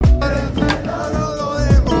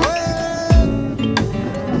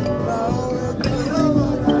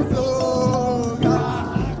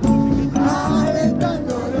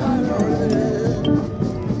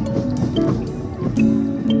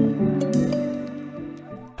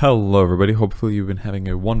Hello, everybody. Hopefully, you've been having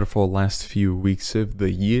a wonderful last few weeks of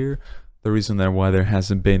the year. The reason that why there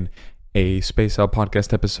hasn't been a Space Out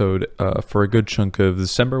podcast episode for a good chunk of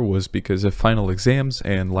December was because of final exams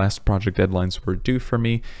and last project deadlines were due for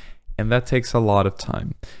me, and that takes a lot of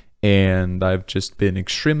time. And I've just been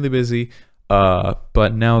extremely busy.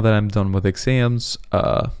 But now that I'm done with exams,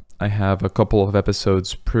 I have a couple of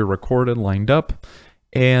episodes pre-recorded lined up.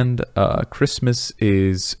 And Christmas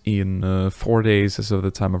is in 4 days as of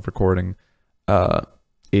the time of recording.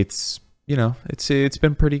 It's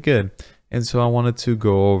been pretty good, and so I wanted to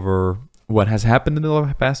go over what has happened in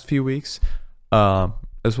the past few weeks,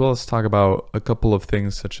 as well as talk about a couple of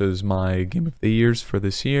things such as my game of the years for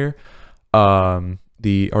this year,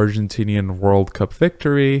 the Argentinian World Cup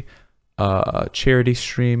victory, charity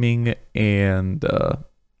streaming, and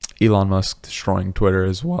Elon Musk destroying Twitter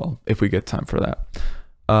as well, if we get time for that.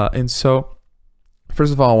 And so,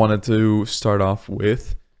 first of all, I wanted to start off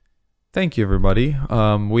with thank you, everybody.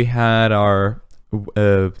 We had our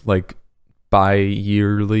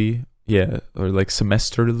bi-yearly, or like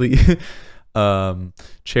semesterly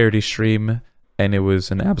charity stream, and it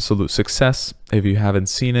was an absolute success. If you haven't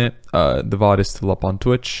seen it, the VOD is still up on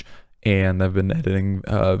Twitch, and I've been editing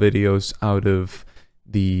videos out of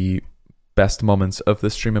the best moments of the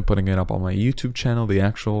stream and putting it up on my YouTube channel, the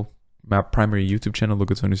actual my primary YouTube channel, Look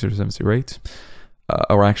at Tony 0708,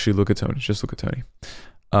 or actually Look at Tony, just Look at Tony.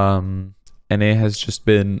 And it has just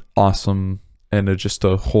been awesome, and just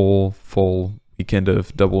a whole full weekend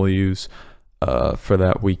of W's for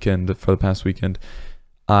that weekend, for the past weekend.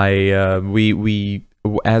 We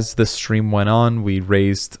as the stream went on, we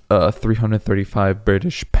raised 335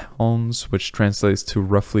 British pounds, which translates to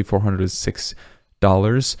roughly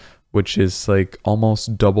 $406, which is like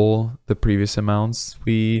almost double the previous amounts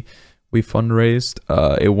we fundraised.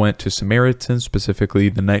 It went to Samaritans, specifically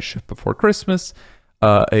the Night Shift Before Christmas,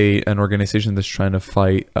 an organization that's trying to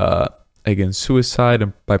fight against suicide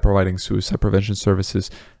and by providing suicide prevention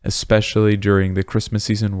services, especially during the Christmas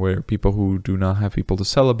season where people who do not have people to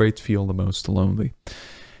celebrate feel the most lonely.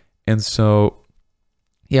 And so,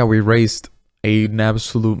 yeah, we raised an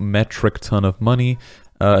absolute metric ton of money,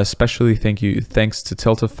 especially thanks to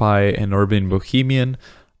Tiltify and Urban Bohemian.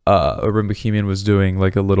 Urban Bohemian was doing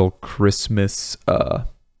like a little Christmas,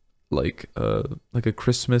 like a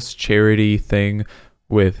Christmas charity thing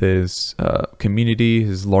with his community,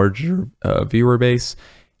 his larger viewer base,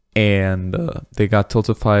 and they got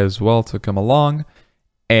Tiltify as well to come along,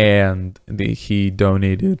 and he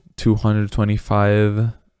donated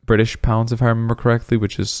 225 British pounds, if I remember correctly,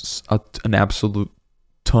 which is an absolute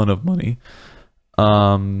ton of money.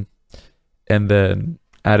 And then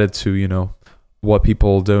added to, what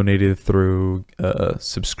people donated through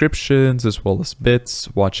subscriptions as well as bits,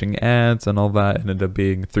 watching ads and all that, ended up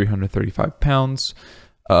being 335 pounds,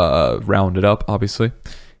 rounded up, obviously.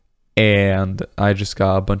 And I just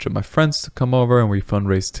got a bunch of my friends to come over and we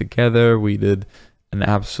fundraised together. We did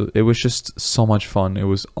it was just so much fun. It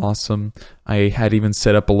was awesome. I had even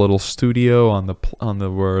set up a little studio on the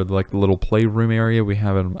where like the little playroom area we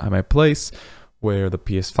have at my place where the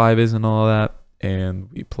PS5 is and all of that.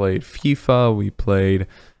 And we played FIFA. We played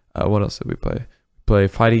what else did we play? We played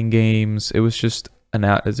fighting games. It was just a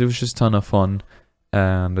ton of fun,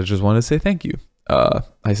 and I just want to say thank you.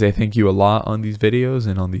 I say thank you a lot on these videos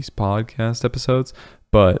and on these podcast episodes,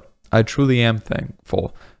 but I truly am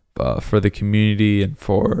thankful for the community and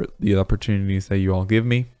for the opportunities that you all give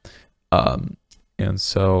me. And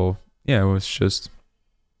so yeah, it was just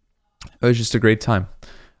a great time.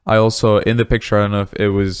 I also, in the picture, I don't know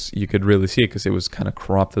if you could really see it because it was kind of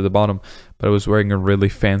cropped at the bottom, but I was wearing a really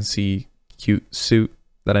fancy, cute suit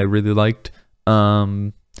that I really liked,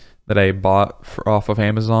 that I bought off of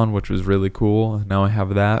Amazon, which was really cool. Now I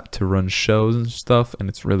have that to run shows and stuff, and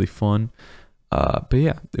it's really fun. But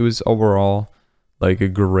yeah, it was overall like a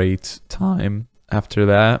great time. After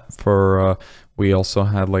that, we also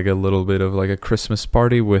had like a little bit of like a Christmas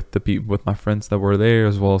party with with my friends that were there,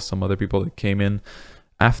 as well as some other people that came in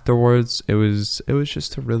afterwards. It was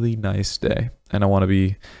just a really nice day, and I want to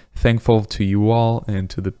be thankful to you all and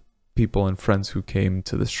to the people and friends who came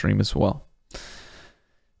to the stream as well.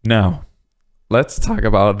 Now, let's talk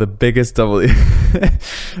about the biggest W.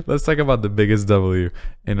 Let's talk about the biggest W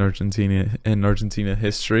in Argentina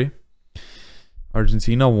history.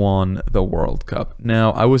 Argentina won the World Cup.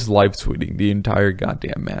 Now, I was live tweeting the entire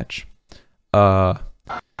goddamn match.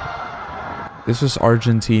 This was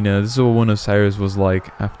Argentina. This is what Buenos Aires was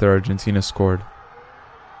like after Argentina scored.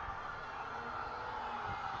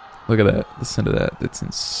 Look at that. Listen to that. That's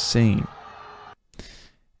insane.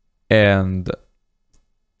 And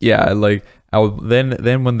yeah, like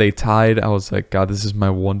Then when they tied, I was like, God, this is my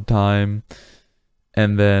one time.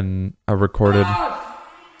 And then I recorded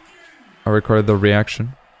the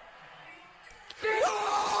reaction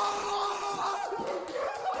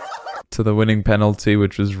to the winning penalty,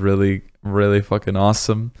 which was really, really fucking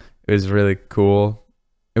awesome. It was really cool.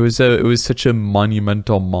 It was such a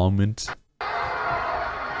monumental moment.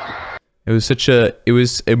 It was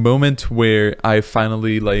a moment where I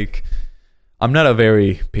finally, like, I'm not a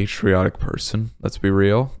very patriotic person, let's be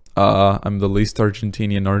real. I'm the least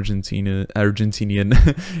Argentinian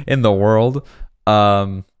in the world.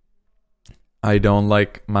 I don't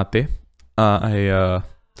like mate.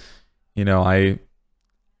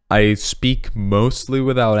 I speak mostly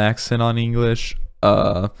without accent on English.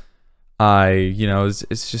 It's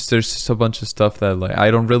just, there's just a bunch of stuff that, like,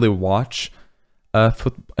 I don't really watch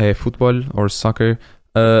football or soccer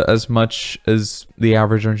as much as the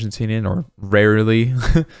average Argentinian, or rarely,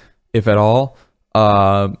 if at all.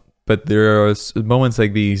 But there are moments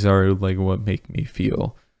like these are like what make me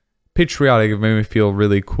feel patriotic. It made me feel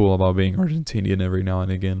really cool about being Argentinian every now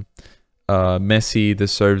and again. Messi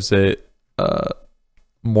deserves it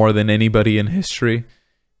more than anybody in history.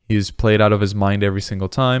 He's played out of his mind every single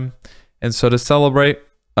time. And so to celebrate,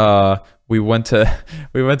 we went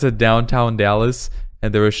to downtown Dallas,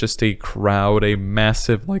 and there was just a crowd, a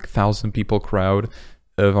massive, like, 1,000 people crowd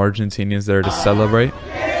of Argentinians there to celebrate.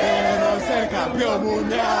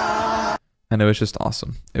 And it was just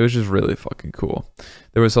awesome. It was just really fucking cool.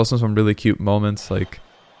 There was also some really cute moments, like,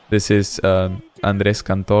 this is Andres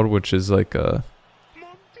Cantor, which is like a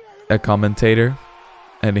commentator.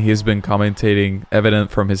 And he's been commentating,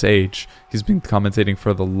 evident from his age, he's been commentating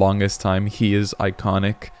for the longest time. He is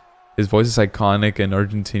iconic. His voice is iconic in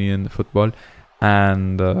Argentinian football.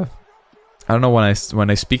 And I don't know, when I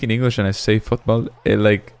speak in English and I say football, it,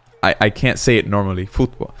 like, I can't say it normally.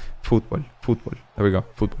 Football. There we go.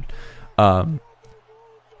 Football.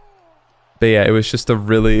 But yeah, it was just a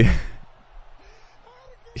really...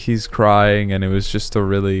 He's crying, and it was just a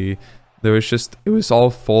really... it was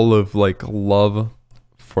all full of, like, love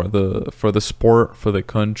for the sport, for the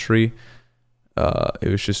country. It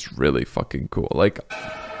was just really fucking cool. Like,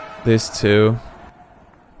 this too.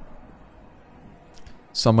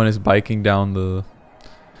 Someone is biking down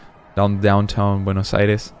downtown Buenos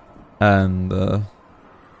Aires, and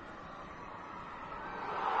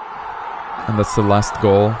that's the last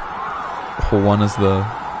goal. That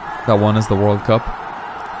one is the World Cup.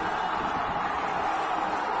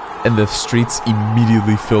 And the streets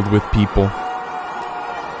immediately filled with people.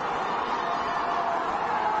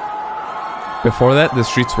 Before that, the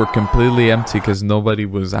streets were completely empty because nobody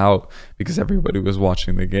was out, because everybody was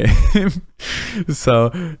watching the game.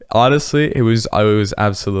 So honestly, it was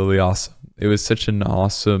absolutely awesome. It was such an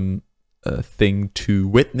awesome thing to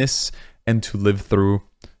witness and to live through.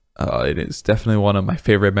 It is definitely one of my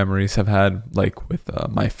favorite memories I've had, like, with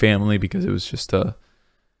my family, because it was just a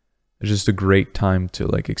great time to,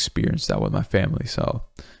 like, experience that with my family. So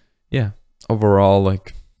yeah, overall,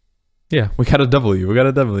 like, yeah, we got a W,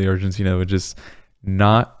 Argentina, which is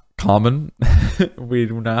not common. We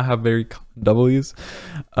do not have very common W's.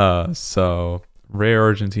 So rare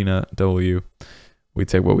Argentina W. We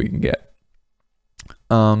take what we can get.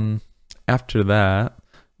 After that,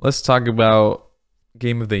 let's talk about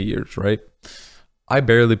Game of the Years, right? I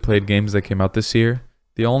barely played games that came out this year.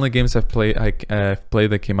 The only games I've played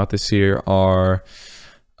that came out this year are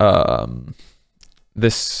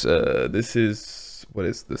this is, what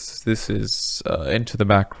is this? This is Into the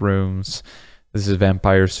Backrooms. This is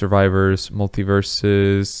Vampire Survivors,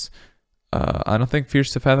 Multiverses. I don't think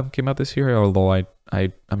Fears to Fathom came out this year, although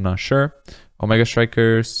I'm not sure. Omega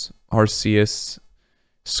Strikers, Arceus,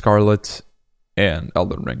 Scarlet, and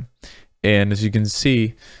Elden Ring. And as you can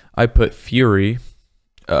see, I put Fury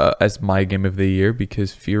as my Game of the Year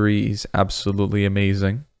because Fury is absolutely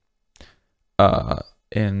amazing.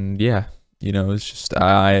 And yeah, you know, it's just,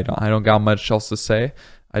 I don't got much else to say.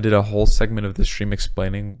 I did a whole segment of the stream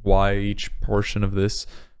explaining why each portion of this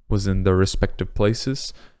was in their respective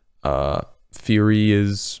places. Fury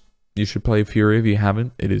is, you should play Fury if you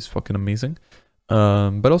haven't. It is fucking amazing.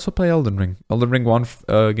 But also play Elden Ring. Elden Ring won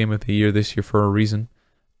Game of the Year this year for a reason.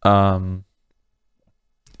 It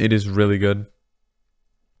is really good.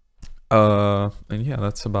 And yeah,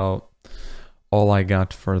 that's about all I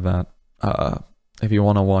got for that. If you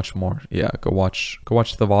want to watch more, yeah, go watch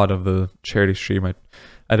the VOD of the charity stream.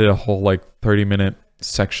 I did a whole, like, 30-minute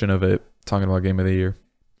section of it talking about Game of the Year.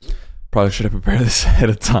 Probably should have prepared this ahead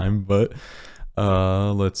of time, but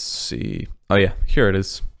let's see. Oh yeah, here it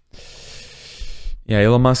is. Yeah,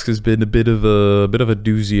 Elon Musk has been a bit of a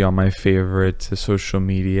doozy on my favorite social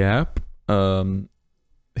media app.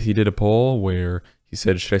 he did a poll where he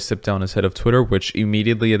said, should I step down as head of Twitter, which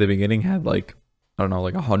immediately at the beginning had like, I don't know,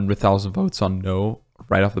 like 100,000 votes on no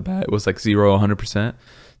right off the bat. It was like 100%.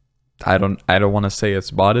 I don't want to say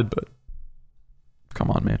it's botted, but come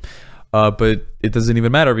on, man. But it doesn't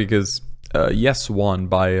even matter because yes won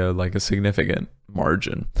by like a significant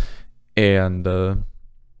margin, and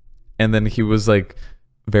then he was like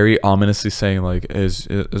very ominously saying like, as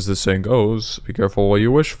the saying goes, be careful what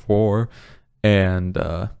you wish for, and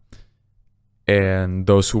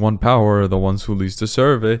those who want power are the ones who least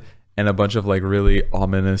deserve it, and a bunch of like really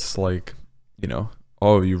ominous like, you know,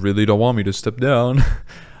 oh, you really don't want me to step down.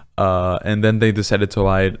 And then they decided to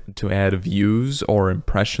add views or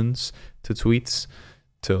impressions to tweets,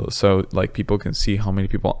 so like people can see how many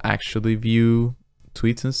people actually view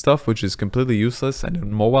tweets and stuff, which is completely useless. And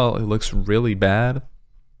in mobile, it looks really bad.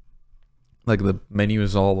 Like the menu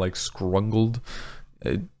is all like scrungled.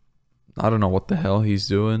 I don't know what the hell he's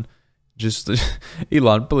doing. Just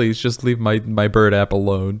Elon, please just leave my bird app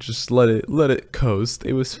alone. Just let it coast.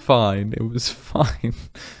 It was fine.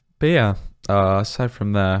 But yeah, aside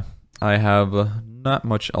from that, I have not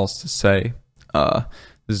much else to say.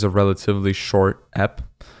 This is a relatively short ep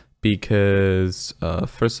because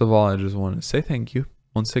first of all, I just want to say thank you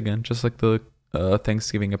once again, just like the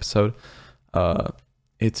Thanksgiving episode.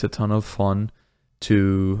 It's a ton of fun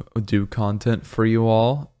to do content for you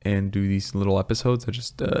all and do these little episodes. I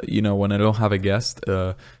just, when I don't have a guest,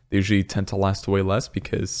 they usually tend to last way less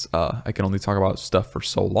because I can only talk about stuff for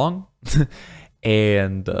so long.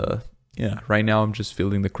 And yeah, right now I'm just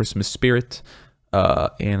feeling the Christmas spirit.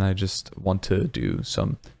 And I just want to do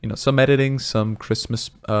some editing, some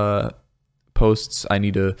Christmas posts. I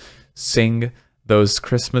need to sing those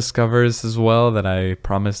Christmas covers as well that I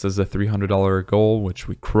promised as a $300 goal, which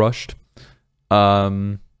we crushed.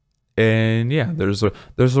 And yeah, there's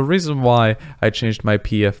a reason why I changed my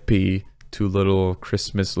PFP to Little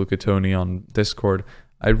Christmas Lucatoni on Discord.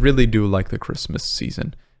 I really do like the Christmas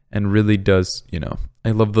season, and really does,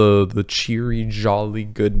 I love the cheery, jolly,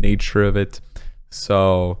 good nature of it.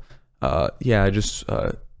 So, yeah,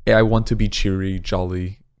 I want to be cheery,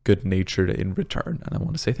 jolly, good natured in return, and I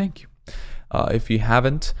want to say thank you. If you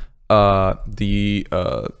haven't, and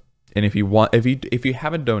if you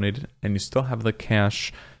haven't donated and you still have the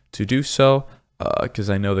cash to do so, because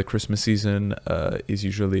I know the Christmas season is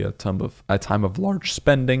usually a time of large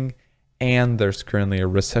spending, and there's currently a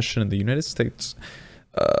recession in the United States.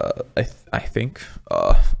 I think,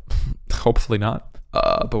 hopefully not,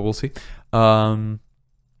 but we'll see. But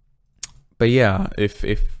yeah, if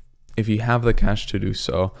you have the cash to do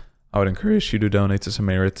so, I would encourage you to donate to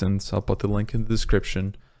Samaritans. I'll put the link in the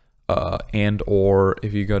description. And or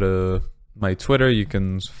if you go to my Twitter, you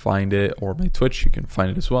can find it, or my Twitch, you can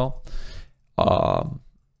find it as well. But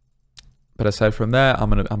aside from that,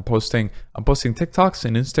 I'm posting TikToks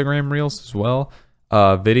and Instagram Reels as well.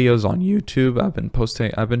 Videos on YouTube.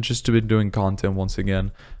 I've been doing content once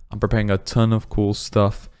again. I'm preparing a ton of cool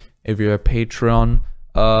stuff. If you're a Patreon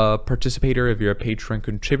participator, if you're a Patreon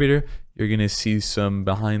contributor, you're gonna see some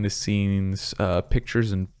behind the scenes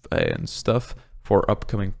pictures and stuff for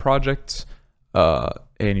upcoming projects.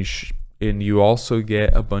 And you also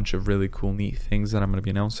get a bunch of really cool, neat things that I'm gonna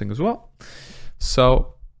be announcing as well.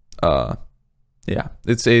 So, yeah,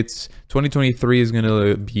 it's 2023 is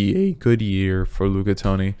gonna be a good year for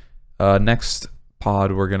Lucatoni. Next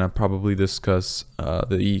pod, we're gonna probably discuss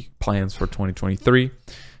the plans for 2023,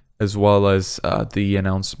 as well as the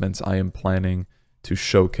announcements I am planning to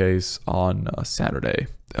showcase on Saturday,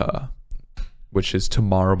 which is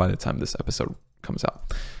tomorrow by the time this episode comes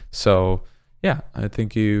out. So yeah, I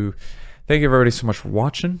thank you everybody so much for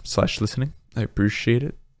watching / listening. I appreciate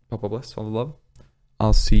it. Papa bless, all the love.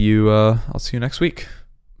 I'll see you next week.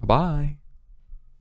 Bye.